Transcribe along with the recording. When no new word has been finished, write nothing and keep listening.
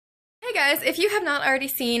Hey guys, if you have not already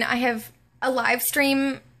seen, I have a live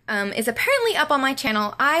stream is apparently up on my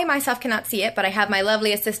channel. I myself cannot see it, but I have my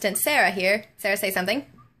lovely assistant Sarah here. Sarah, say something.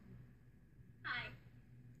 Hi.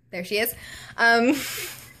 There she is. It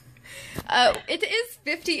is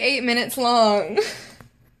 58 minutes long.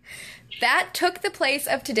 That took the place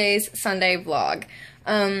of today's Sunday vlog.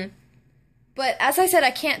 But as I said,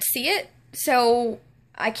 I can't see it, so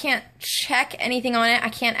I can't check anything on it. I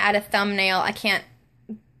can't add a thumbnail. I can't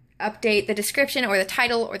update the description or the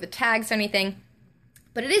title or the tags or anything.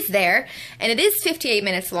 But it is there, and it is 58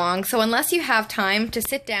 minutes long, so unless you have time to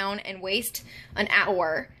sit down and waste an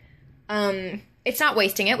hour, it's not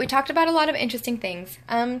wasting it. We talked about a lot of interesting things.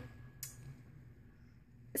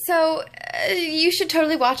 So you should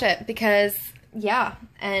totally watch it because, yeah,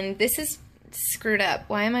 and this is screwed up.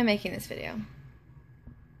 Why am I making this video?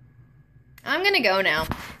 I'm gonna go now.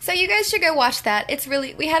 So you guys should go watch that. It's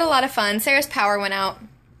really, we had a lot of fun. Sarah's power went out.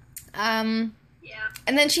 Yeah.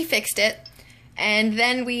 And then she fixed it. And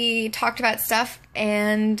then we talked about stuff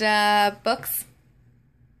and books.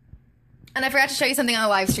 And I forgot to show you something on the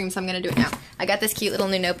live stream, so I'm going to do it now. I got this cute little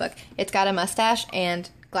new notebook. It's got a mustache and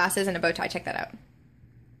glasses and a bow tie. Check that out.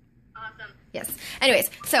 Awesome. Yes. Anyways,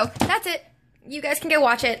 so that's it. You guys can go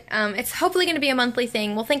watch it. It's hopefully going to be a monthly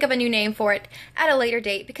thing. We'll think of a new name for it at a later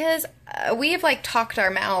date because we have, like, talked our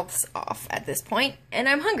mouths off at this point, and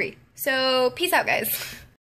I'm hungry. So, peace out, guys.